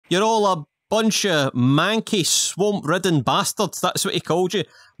You're all a bunch of manky, swamp-ridden bastards. That's what he called you.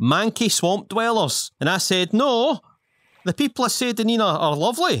 Manky swamp dwellers. And I said, no, the people of Sedinina are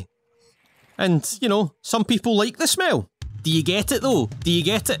lovely. And, you know, some people like the smell. Do you get it, though? Do you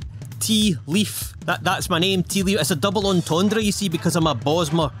get it? Tea Leaf. That's my name, Tea Leaf. It's a double entendre, you see, because I'm a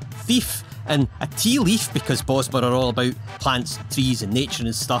Bosmer thief. And a tea leaf, because Bosmer are all about plants, trees and nature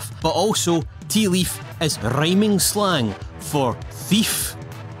and stuff. But also, tea leaf is rhyming slang for thief.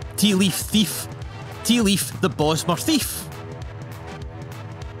 Tea leaf thief. Tea leaf the Bosmer thief.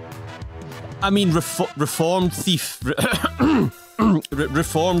 I mean reformed thief.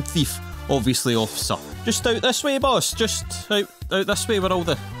 Reformed thief, obviously, officer. Just out this way, boss. Just out this way where all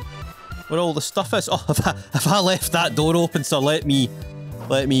the stuff is. Oh, if I left that door open, sir, let me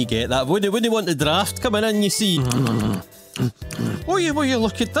get that. Wouldn't want the draft coming in, you see. Oh, you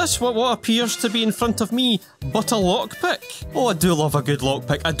look at this. What appears to be in front of me but a lockpick. Oh, I do love a good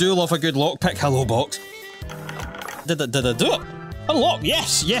lockpick. I do love a good lockpick. Hello, box. Did I do it? Unlock?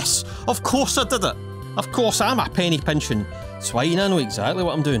 Yes. Of course I did it. Of course, I'm a penny pinching swine. I know exactly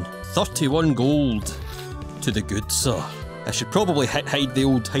what I'm doing. 31 gold to the good sir. I should probably hide the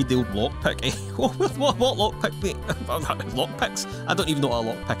old lockpick. Eh? What lockpick, mate? Lockpicks? I don't even know what a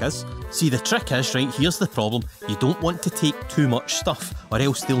lockpick is. See, the trick is, right, here's the problem. You don't want to take too much stuff, or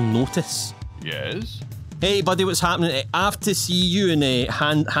else they'll notice. Yes? Hey, buddy, what's happening? I have to see you and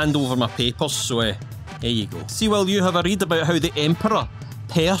hand over my papers, so there you go. See, while you have a read about how the Emperor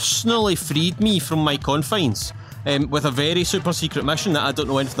personally freed me from my confines, with a very super secret mission that I don't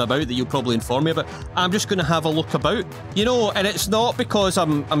know anything about, that you'll probably inform me about. I'm just going to have a look about. You know, and it's not because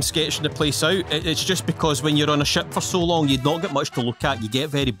I'm sketching the place out, it's just because when you're on a ship for so long, you don't get much to look at, you get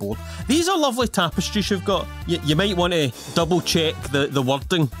very bored. These are lovely tapestries you've got. You might want to double check the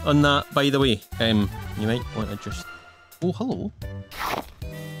wording on that, by the way. You might want to just... Oh, hello.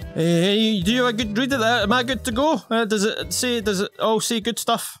 Hey, do you have a good read of that? Am I good to go? Does it all say good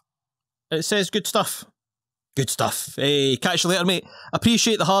stuff? It says good stuff. Good stuff. Hey, catch you later, mate.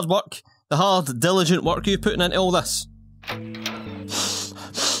 Appreciate the hard work, the hard, diligent work you're putting into all this.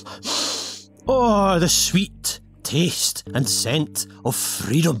 Oh, the sweet taste and scent of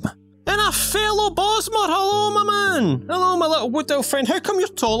freedom. And a fellow Bosmer. Hello, my man. Hello, my little wood elf friend. How come you're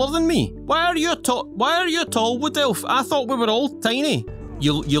taller than me? Why are you tall, wood elf? I thought we were all tiny.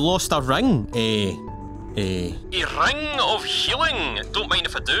 You lost a ring. A ring of healing. Don't mind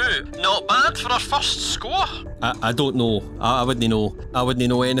if I do. Not bad for our first score. I don't know. I wouldn't know. I wouldn't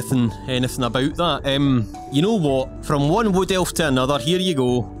know anything about that. You know what? From one wood elf to another, here you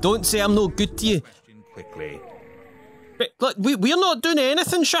go. Don't say I'm no good to you. Quickly. Look, we're not doing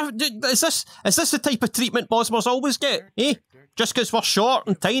anything, Chef. Is this the type of treatment Bosmers always get? Eh? Just because we're short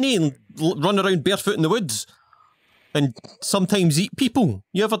and tiny and run around barefoot in the woods? And sometimes eat people.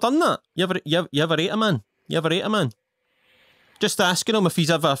 You ever done that? You ever ate a man? You ever ate a man? Just asking him if he's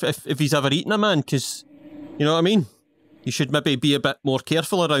ever eaten a man, because, you know what I mean? You should maybe be a bit more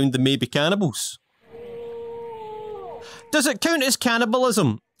careful around the maybe cannibals. Does it count as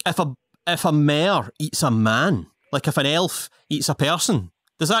cannibalism if a mare eats a man? Like if an elf eats a person?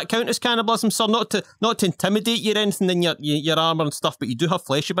 Does that count as cannibalism, sir? Not to intimidate you or anything in your armour and stuff, but you do have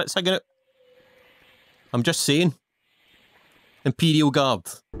fleshy bits hanging out. I'm just saying. Imperial Guard.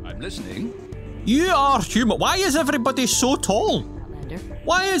 I'm listening. You are human. Why is everybody so tall?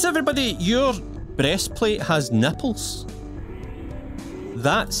 Why is everybody... Your breastplate has nipples.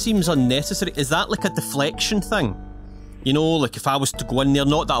 That seems unnecessary. Is that like a deflection thing? You know, like if I was to go in there,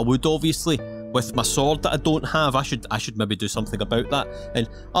 not that I would obviously, with my sword that I don't have, I should maybe do something about that. And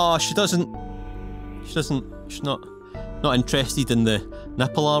she's not interested in the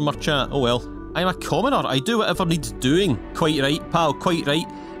nipple armour chat. Oh well. I'm a commoner. I do whatever needs doing. Quite right, pal, quite right.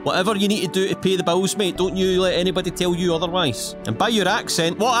 Whatever you need to do to pay the bills, mate, don't you let anybody tell you otherwise. And by your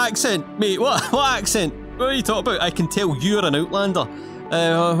accent... What accent, mate? What accent? What are you talking about? I can tell you're an outlander.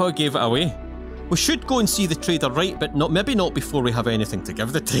 I gave it away. We should go and see the trader, right? But maybe not before we have anything to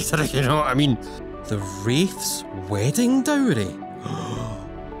give the trader, you know what I mean? The Wraith's wedding dowry. Oh,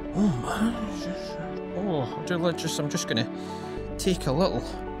 man. I'm just gonna take a little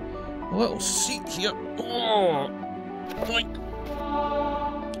seat here. Oh,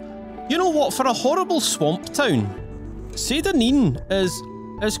 you know what? For a horrible swamp town, Sedinina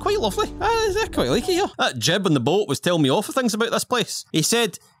is quite lovely. I quite like it here. That Jib on the boat was telling me awful things about this place. He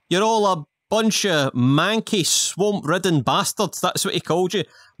said, you're all a bunch of manky, swamp-ridden bastards. That's what he called you.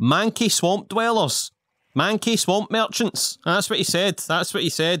 Manky swamp dwellers. Manky swamp merchants. That's what he said. That's what he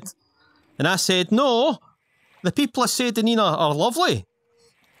said. And I said, no, the people of Sedinina are lovely.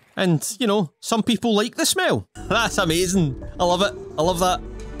 And, you know, some people like the smell. That's amazing. I love it. I love that.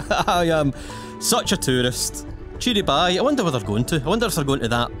 I am such a tourist. Cheery bye. I wonder where they're going to. I wonder if they're going to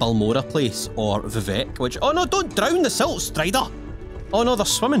that Balmora place or Vivek, which... Oh no, don't drown the Silt Strider! Oh no, they're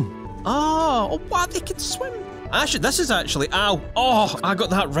swimming. Oh, wow, they can swim. Actually, this is actually... Ow. Oh, I got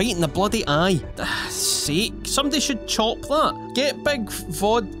that right in the bloody eye. Sake. Somebody should chop that. Get Big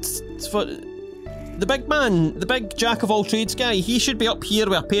Vod... For the big man, the big jack of all trades guy, he should be up here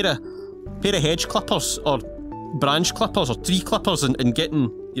with a pair of hedge clippers or branch clippers or tree clippers and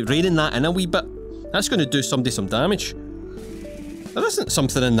reining that in a wee bit. That's going to do somebody some damage. There isn't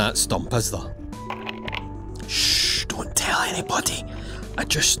something in that stump, is there? Shh, don't tell anybody.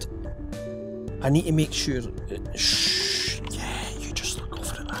 I need to make sure... Shh, yeah, you just look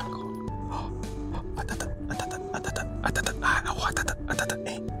over at that. I did it.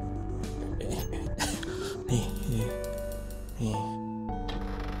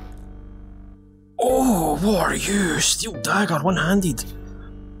 Oh, what are you? Steel dagger, one-handed.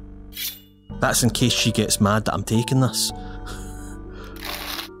 That's in case she gets mad that I'm taking this.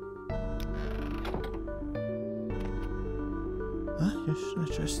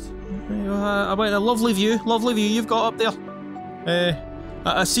 A lovely view you've got up there.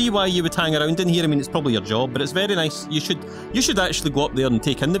 I see why you would hang around in here. I mean, it's probably your job, but it's very nice. You should actually go up there and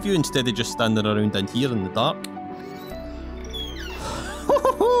take in the view instead of just standing around in here in the dark.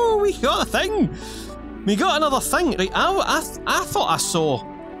 We got a thing! We got another thing! Right, I thought I saw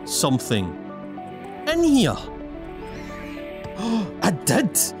something in here. I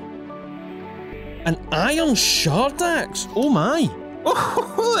did! An iron shard axe! Oh my!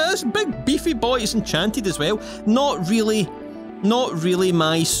 Oh, this big beefy boy is enchanted as well. Not really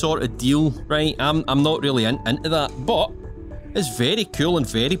my sort of deal, right? I'm not really into that, but it's very cool and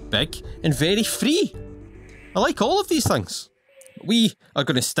very big and very free. I like all of these things. We are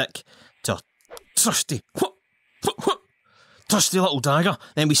going to stick to trusty little dagger.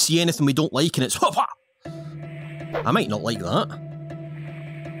 Then we see anything we don't like and it's I might not like that.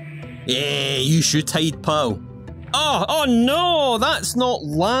 Yeah, you should hide, pal. Oh no, that's not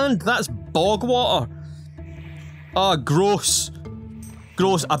land, that's bog water. Oh, gross.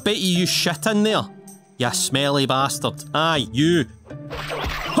 Gross, I bet you shit in there. You smelly bastard. Aye, you.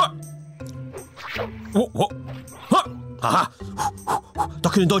 What? Aha!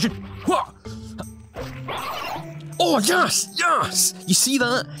 Ducking and dodging. Oh, yes! Yes! You see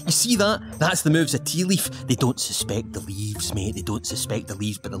that? You see that? That's the moves of tea leaf. They don't suspect the leaves, mate. They don't suspect the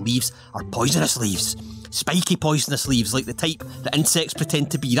leaves, but the leaves are poisonous leaves. Spiky poisonous leaves, like the type that insects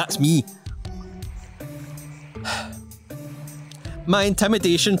pretend to be. That's me. My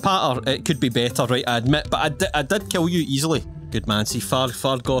intimidation patter, it could be better, right, I admit, but I did kill you easily. Good man, see,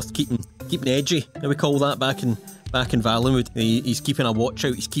 Fargoth keeping edgy. How we call that back in Valenwood. He's keeping a watch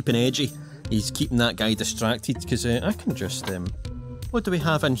out, he's keeping edgy. He's keeping that guy distracted, because I can just, what do we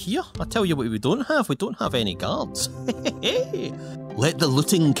have in here? I'll tell you what we don't have. We don't have any guards. Let the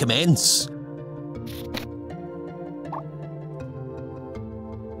looting commence.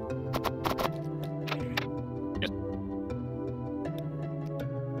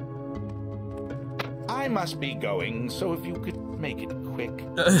 I must be going, so if you could make it quick.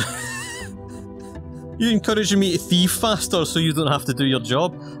 You're encouraging me to thieve faster so you don't have to do your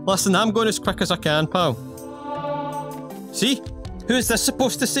job. Listen, I'm going as quick as I can, pal. See? Who is this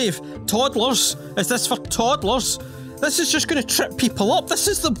supposed to save? Toddlers? Is this for toddlers? This is just going to trip people up. This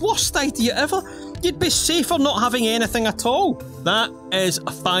is the worst idea ever. You'd be safer not having anything at all. That is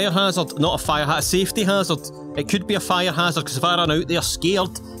a fire hazard. Not a fire hazard, a safety hazard. It could be a fire hazard because if I run out there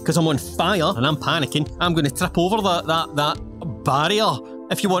scared because I'm on fire and I'm panicking, I'm going to trip over that barrier,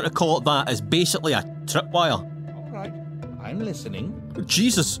 if you want to call it that. It's basically a tripwire. All right, I'm listening.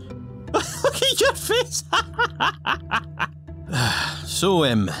 Jesus. Look at your face. So,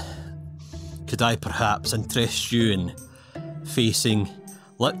 could I perhaps interest you in facing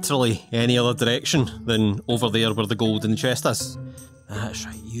literally any other direction than over there where the golden chest is? That's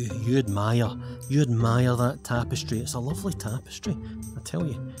right, you admire that tapestry. It's a lovely tapestry, I tell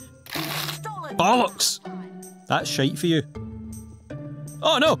you. Bollocks! That's shite for you.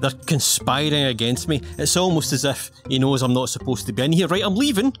 Oh no, they're conspiring against me. It's almost as if he knows I'm not supposed to be in here. Right, I'm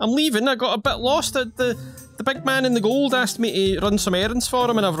leaving. I got a bit lost. The big man in the gold asked me to run some errands for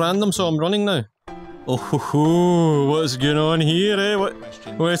him and I've ran them, so I'm running now. Oh ho ho, what's going on here, eh?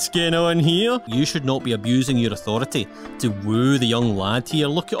 What's going on here? You should not be abusing your authority to woo the young lad here.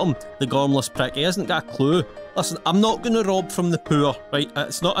 Look at him, the gormless prick. He hasn't got a clue. Listen, I'm not going to rob from the poor, right?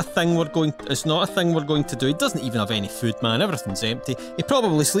 It's not a thing we're going to do. He doesn't even have any food, man. Everything's empty. He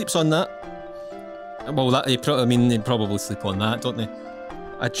probably sleeps on that. Well, they probably sleep on that, don't they?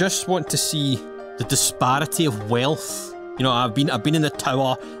 I just want to see the disparity of wealth You know, I've been in the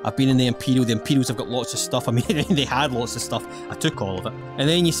tower, I've been in the Imperial. The Imperials have got lots of stuff. I mean, they had lots of stuff. I took all of it. And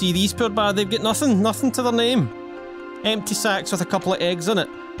then you see these poor bad, they've got nothing to their name. Empty sacks with a couple of eggs in it.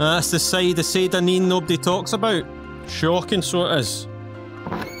 That's the side of Sadanin nobody talks about. Shocking, so it is.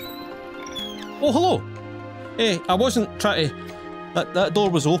 Oh, hello. Hey, I wasn't trying to... That door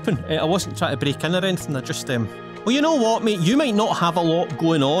was open. I wasn't trying to break in or anything. I just, Well, you know what, mate? You might not have a lot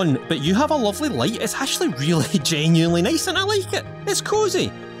going on, but you have a lovely light. It's actually really genuinely nice, and I like it. It's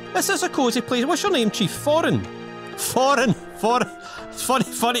cosy. This is a cosy place. What's your name, Chief? Foreign,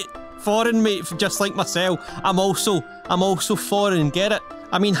 mate. Just like myself, I'm also foreign. Get it?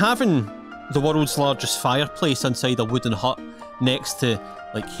 I mean, having the world's largest fireplace inside a wooden hut next to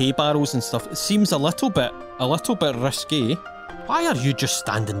like hay barrels and stuff, it seems a little bit risky. Why are you just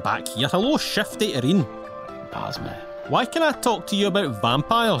standing back here? Hello, Shifty Irene. Bosmer. Why can I talk to you about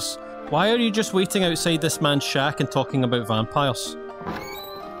vampires? Why are you just waiting outside this man's shack and talking about vampires?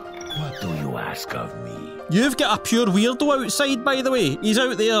 What do you ask of me? You've got a pure weirdo outside, by the way. He's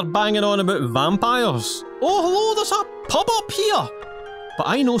out there banging on about vampires. Oh, hello, there's a pub up here. But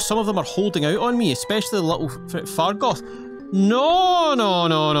I know some of them are holding out on me, especially the little Fargoth. No.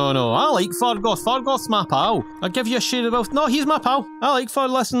 I like Fargoth. Fargoth's my pal. I'll give you a share of wealth. No, he's my pal. I like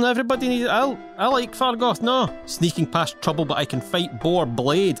Fargoth. Listen, everybody needs... I like Fargoth. No. Sneaking past trouble, but I can fight bow or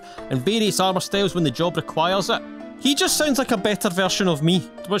blade and various armor styles when the job requires it. He just sounds like a better version of me.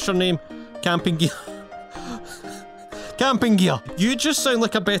 What's your name? Camping Gear. Camping Gear. You just sound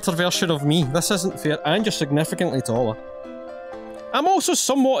like a better version of me. This isn't fair. And you're significantly taller. I'm also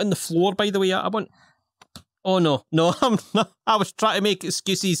somewhat in the floor, by the way. I want... Oh no, I'm not. I was trying to make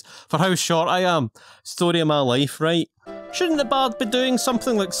excuses for how short I am. Story of my life, right? Shouldn't the bard be doing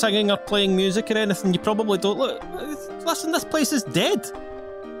something like singing or playing music or anything? You probably don't. Look, listen, this place is dead.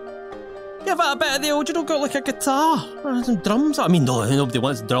 Give it a bit of the old, you don't got like a guitar or some drums. I mean, no, nobody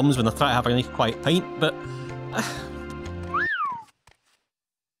wants drums when they try to have a nice quiet pint, but...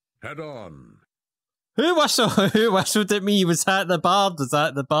 Head on. Who whistled at me? Was that the bard?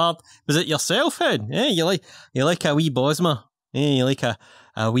 Was it yourself, Hen? Yeah, you like a wee Bosmer. Yeah, you like a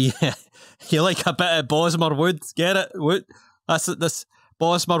wee... you like a bit of Bosmer wood. Get it? Wood. That's this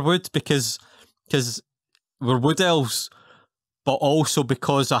Bosmer wood because we're wood elves, but also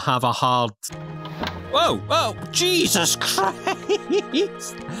because I have a hard... Whoa, Jesus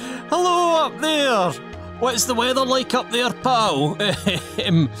Christ! Hello up there! What's the weather like up there, pal?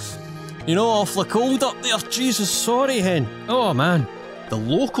 You know, awfully cold up there. Jesus, sorry, Hen. Oh, man. The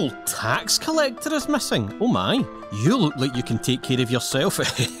local tax collector is missing. Oh, my. You look like you can take care of yourself.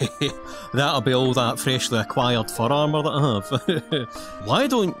 That'll be all that freshly acquired fur armour that I have. Why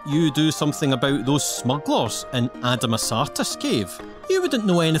don't you do something about those smugglers in Adamasartus Cave? You wouldn't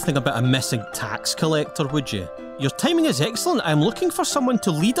know anything about a missing tax collector, would you? Your timing is excellent. I'm looking for someone to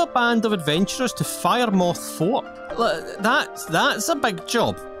lead a band of adventurers to Firemoth Fort. That's a big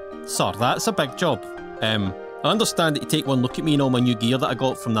job. Sir, that's a big job. I understand that you take one look at me and all my new gear that I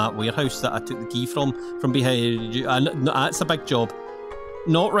got from that warehouse that I took the key from behind you. No, that's a big job.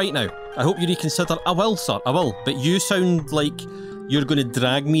 Not right now. I hope you reconsider. I will, sir, I will. But you sound like you're going to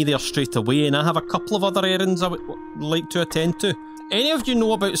drag me there straight away, and I have a couple of other errands I would like to attend to. Any of you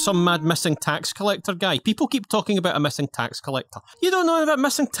know about some mad missing tax collector guy? People keep talking about a missing tax collector. You don't know about a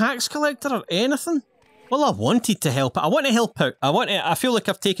missing tax collector or anything? Well, I wanted to help. I want to help out. I feel like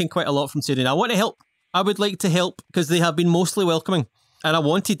I've taken quite a lot from Syrian. I want to help. I would like to help because they have been mostly welcoming. And I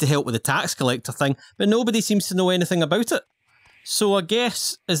wanted to help with the tax collector thing, but nobody seems to know anything about it. So I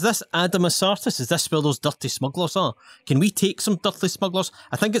guess, is this Adamasartus? Is this where those dirty smugglers are? Can we take some dirty smugglers?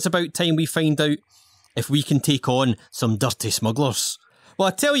 I think it's about time we find out if we can take on some dirty smugglers. Well,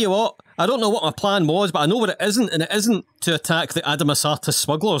 I tell you what, I don't know what my plan was, but I know what it isn't, and it isn't to attack the Adamasartus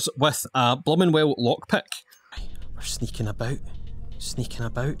smugglers with a bloomin' well lockpick. We're sneaking about.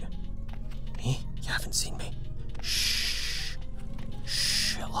 Eh? You haven't seen me. Shh.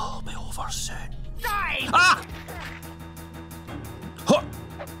 It'll all be over soon. Die! Ah! Huh!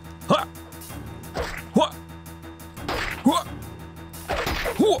 Huh! What? What?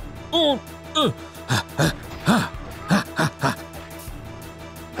 What? Oh!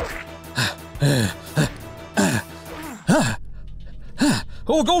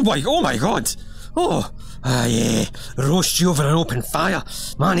 Oh my god! Oh, yeah, roast you over an open fire.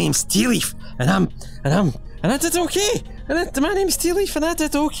 My name's Tea Leaf, and I did okay. My name's Tea Leaf, and I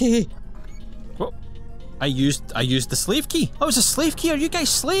did okay. Well, I used the slave key. Oh, it was a slave key. Are you guys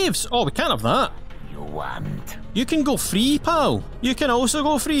slaves? Oh, we can't have that. You want? You can go free, pal. You can also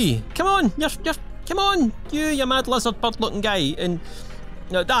go free. Come on, come on, you mad lizard bird looking guy. And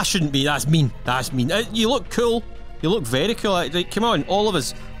no, that shouldn't be. That's mean. You look cool. You look very cool. Like, come on, all of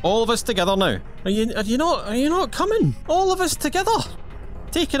us together now. Are you not coming? All of us together,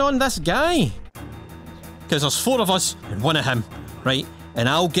 taking on this guy. Because there's 4 of us and 1 of him, right? And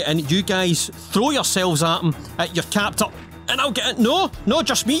I'll get in. You guys throw yourselves at him, at your captor, and I'll get in. No,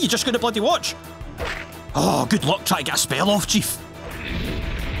 just me. You're just going to bloody watch. Oh, good luck trying to get a spell off, Chief.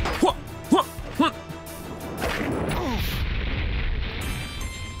 What?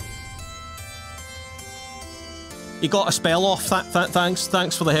 He got a spell off. Thanks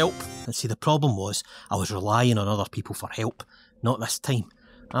for the help. And see, the problem was I was relying on other people for help. Not this time.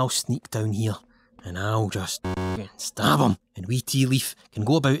 I'll sneak down here and I'll just stab him. And wee Tea Leaf can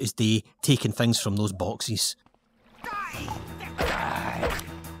go about his day taking things from those boxes.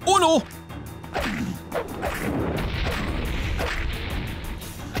 Oh no!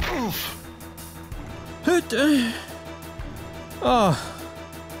 Oh.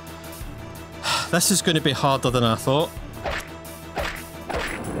 This is going to be harder than I thought.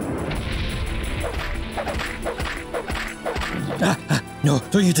 No,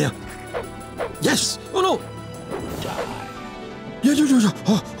 don't you dare. Yes! Oh no! Yeah.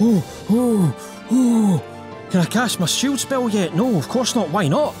 Oh. Can I cast my shield spell yet? No, of course not. Why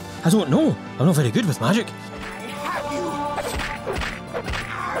not? I don't know. I'm not very good with magic.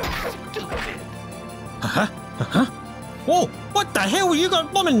 Whoa! What the hell? You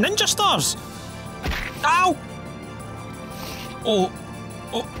got blooming ninja stars! Ow! Oh,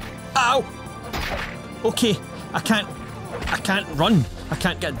 ow! Okay, I can't run. I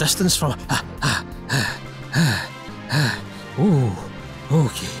can't get distance from. Ooh,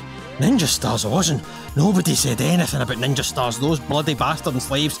 okay. Ninja stars, wasn't. Nobody said anything about ninja stars. Those bloody bastard and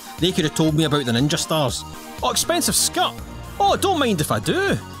slaves. They could have told me about the ninja stars. Oh, expensive skirt. Oh, don't mind if I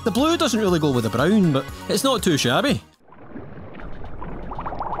do. The blue doesn't really go with the brown, but it's not too shabby.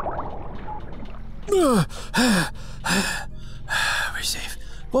 We're safe.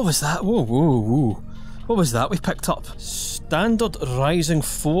 What was that? Whoa. What was that we picked up? Standard Rising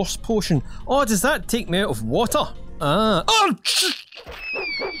Force Potion. Oh, does that take me out of water? Ah. Oh!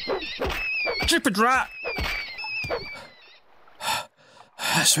 Stupid rat!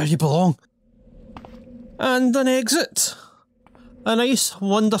 That's where you belong. And an exit. A nice,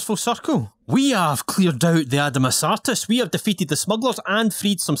 wonderful circle. We have cleared out the Adamus Artis. We have defeated the smugglers and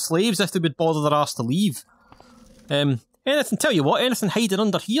freed some slaves if they would bother their arse to leave. Tell you what, anything hiding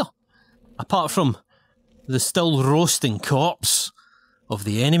under here? Apart from the still roasting corpse of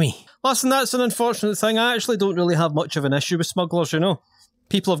the enemy. Listen, that's an unfortunate thing. I actually don't really have much of an issue with smugglers, you know.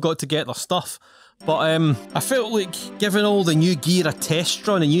 People have got to get their stuff. But I felt like giving all the new gear a test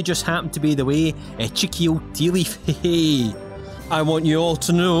run and you just happened to be the way, cheeky old Tea Leaf. Hey. I want you all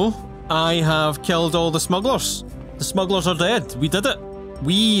to know I have killed all the smugglers. The smugglers are dead. We did it.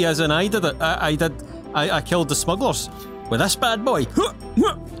 We, as in I did it. I killed the smugglers. With this bad boy.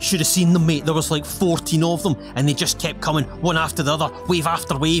 Should have seen them, mate. There was like 14 of them and they just kept coming one after the other, wave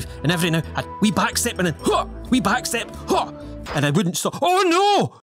after wave, and every now we backstep and then we backstep, and I wouldn't stop. Oh no!